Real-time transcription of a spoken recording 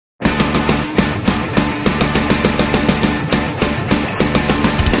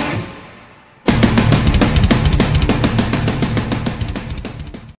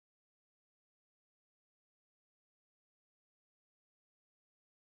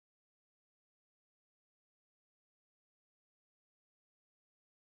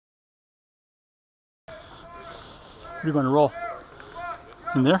Where are you going to roll?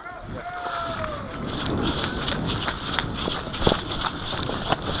 In there?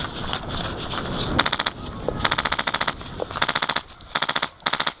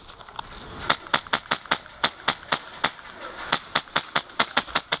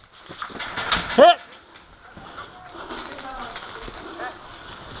 Hit!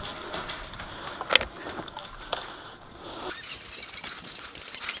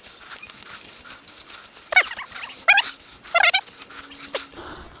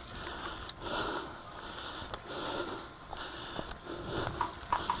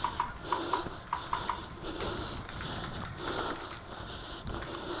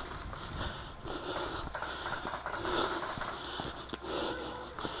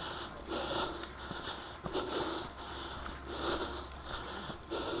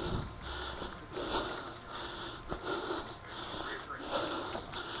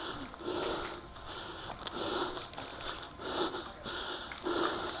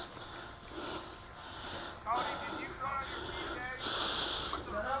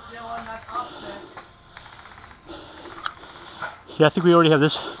 Yeah, I think we already have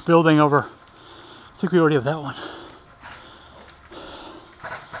this building over. I think we already have that one.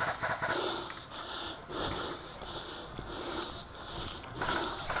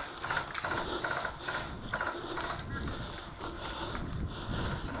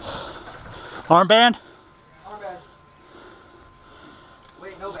 Armband? Armband.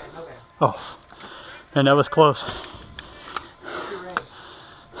 Wait, no band, no band. Oh, and that was close. How's your range?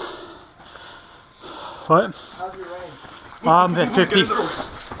 What? How's your range? I'm at 50.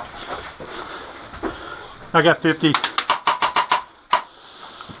 I got 50.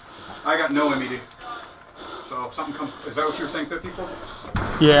 I got no MED. So if something comes, is that what you were saying, 50 for?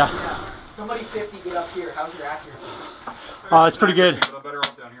 Yeah. Yeah. Somebody 50, get up here. How's your accuracy? It's pretty good. But I'm better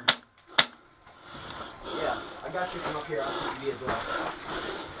off down here. Yeah, I got you from up here. I'll CQB as well.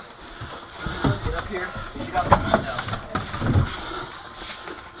 Get up here. Shoot out this window.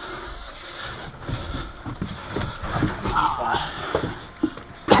 I'm the sneaky spot.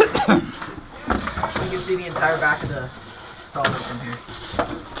 You can see the entire back of the Sawmill from here.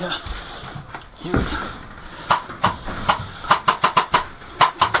 Yeah. Here.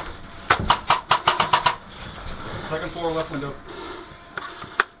 Second floor left window.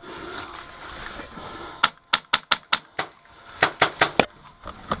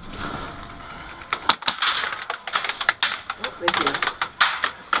 Oh, they see us.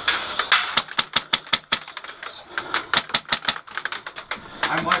 I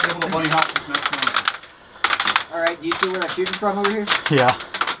might be able to bunny hop this next one. Alright, do you see where I'm shooting from over here? Yeah.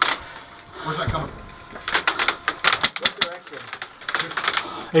 Where's that coming from? What direction?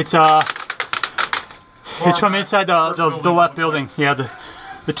 It's from inside the left building. Yeah,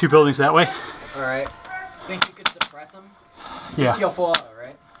 the two buildings that way. Alright. Think you could suppress them? Yeah. You'll fall out,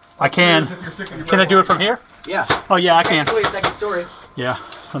 right? I can. Can I do it from here? Yeah. Oh yeah, I can. Second story. Yeah.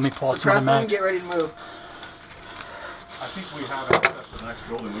 Let me pull some Suppress of the them and mags. get ready to move. I think we have access to the next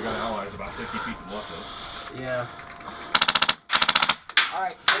building. We got allies about 50 feet to the left of us. Yeah.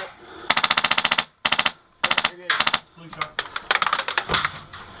 Alright, get it. You're good. Slingshot.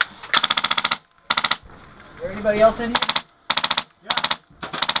 Is there anybody else in here?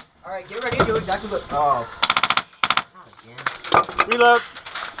 Yeah. Alright, get ready to do exactly what. Oh. Not again. Reload.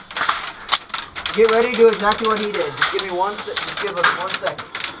 Get ready to do exactly what he did. Just give me one second. Just give us 1 second.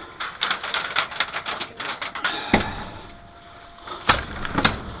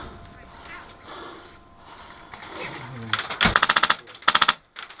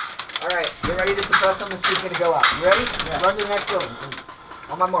 Alright, get ready to suppress them. This dude's gonna go out. You ready? Yeah. Run to the next building.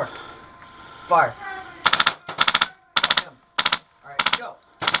 On my mark. Fire. Alright, go.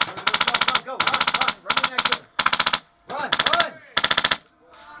 Go. Run. Run to the next building. Run.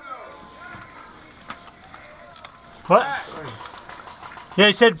 What? Yeah,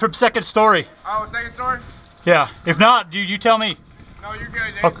 he said from second story. Oh, second story? Yeah. If not, you tell me. No, you're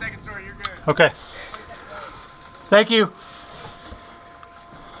good. Okay. Second story, you're good. Okay. Thank you.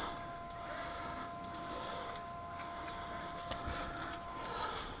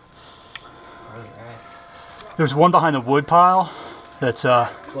 There's one behind the wood pile that's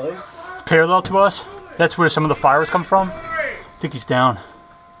Close. parallel to us. That's where some of the fire was coming from. I think he's down.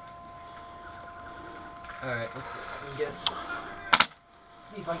 Alright, let's see.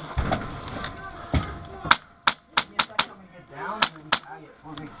 See if I can. Give me a second, I'm gonna get down and then tag it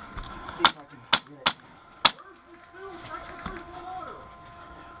for me. See if I can get it.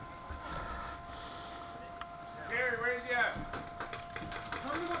 Gary, where's he at?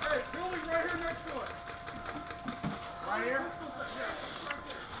 Come to the building right here next to us. Right here?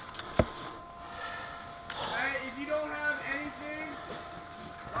 Hey, if you don't have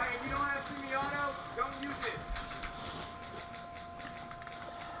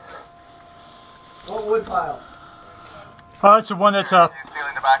What wood pile? Oh, it's the one that's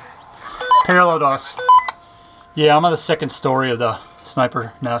parallel to us. Yeah, I'm on the second story of the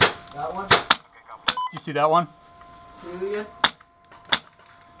sniper nest. That one? You see that one? Two you? I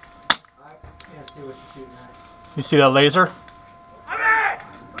can't see what you're shooting at. You see that laser?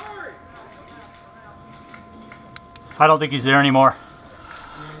 Sorry. I don't think he's there anymore.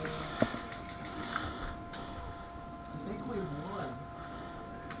 I think we won.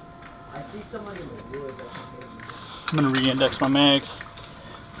 I see someone in the woods. I'm gonna re-index my mags.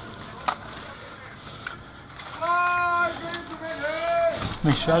 Let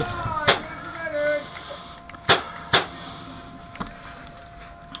me shut.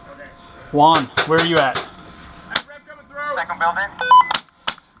 Juan, where are you at? Second building.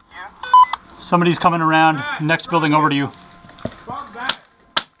 Somebody's coming around. Next building over to you.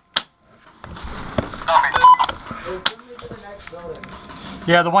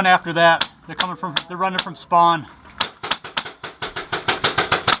 Yeah, the one after that. They're coming from. They're running from spawn.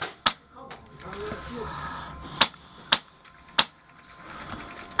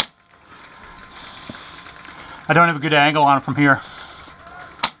 I don't have a good angle on it from here.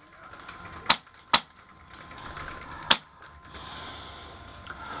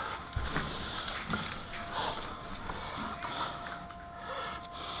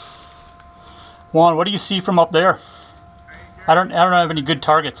 Juan, what do you see from up there? I don't have any good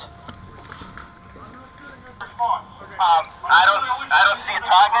targets. I don't see a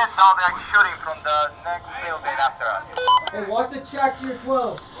target. No, they're shooting from the next building after us. Hey, watch the track to your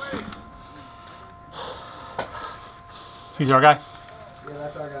 12. He's our guy? Yeah,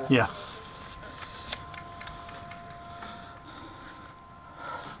 that's our guy. Yeah.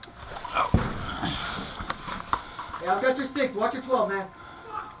 Hey, I've got your 6. Watch your 12, man.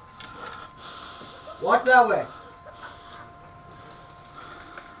 Watch that way.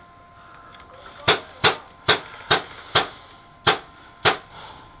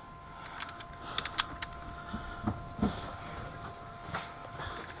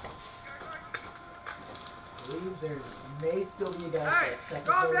 I believe there may still be a guy Hey, that second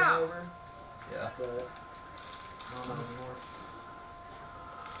calm building down. over. Yeah. But I don't know anymore.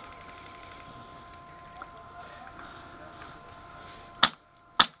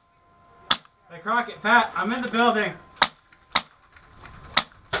 Hey Crockett, Pat, I'm in the building.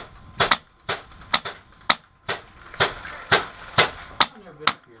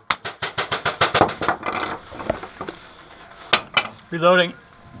 Reloading.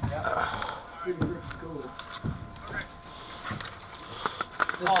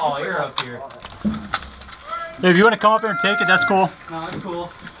 Oh, Arrow's here. If you want to come up here and take it, that's cool. No, it's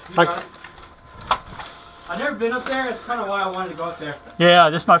cool. You Like- got it. I've never been up there. It's kind of why I wanted to go up there. Yeah,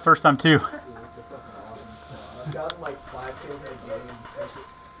 this is my first time too. Dude, it's a fucking awesome spot. I've gotten like 5 kills in a game, especially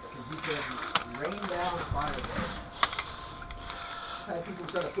because you can rain down fire. I've had people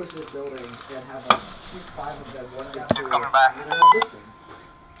try to push this building and have like shoot 5 of them, one gets through, coming back. and then I have this thing.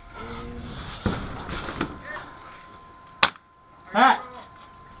 And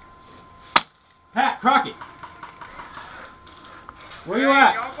Pat, Crockett. Where you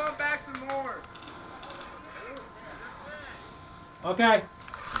at? Y'all bump back some more. Okay.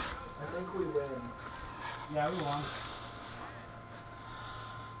 I think we win. Yeah, we won.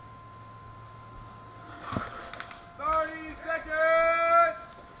 Seconds.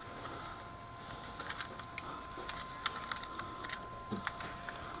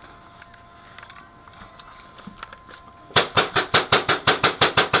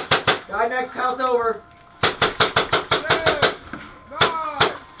 Guy next house over. 10,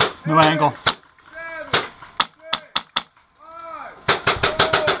 9. New angle.